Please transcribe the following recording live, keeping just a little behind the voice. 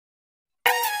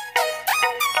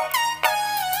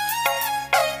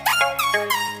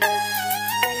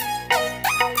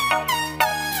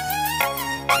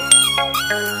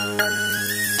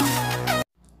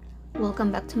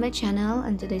back to my channel.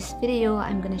 In today's video,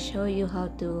 I'm gonna show you how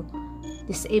to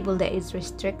disable the age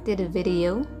restricted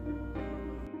video.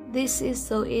 This is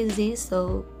so easy,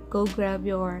 so go grab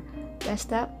your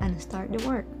desktop and start the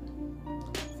work.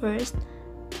 First,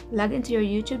 log into your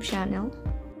YouTube channel.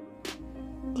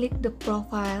 Click the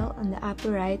profile on the upper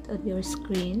right of your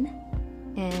screen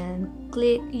and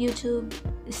click YouTube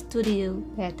Studio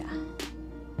Beta.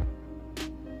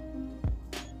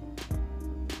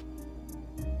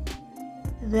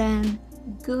 Then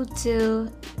go to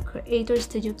Creator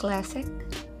Studio Classic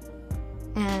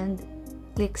and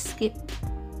click Skip.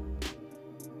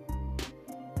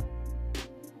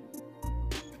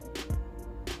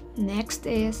 Next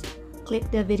is click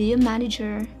the Video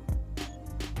Manager,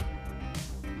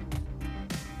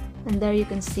 and there you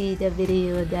can see the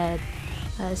video that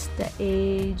has the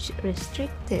age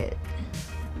restricted.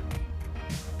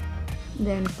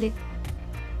 Then click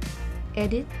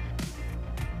Edit,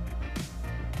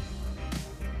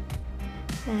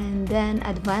 and then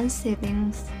Advanced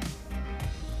Settings.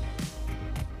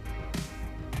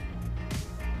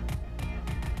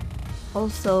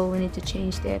 Also, we need to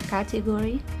change the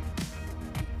category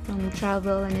from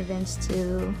travel and events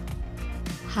to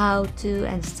how to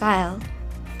and style.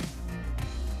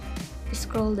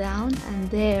 Scroll down and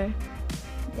there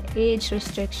the age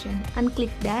restriction,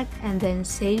 unclick that and then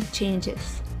save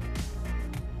changes.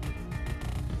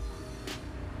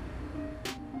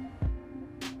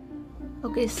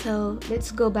 Okay, so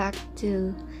let's go back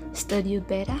to Studio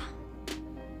Beta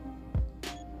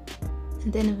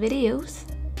and then videos.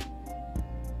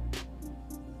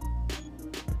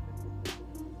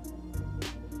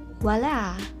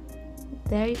 Voila!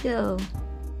 There you go.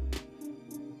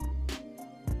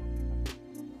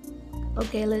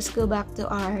 Okay, let's go back to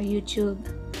our YouTube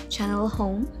channel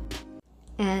home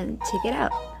and check it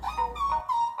out.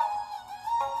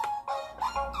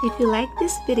 If you like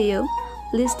this video,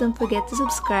 please don't forget to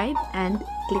subscribe and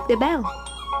click the bell.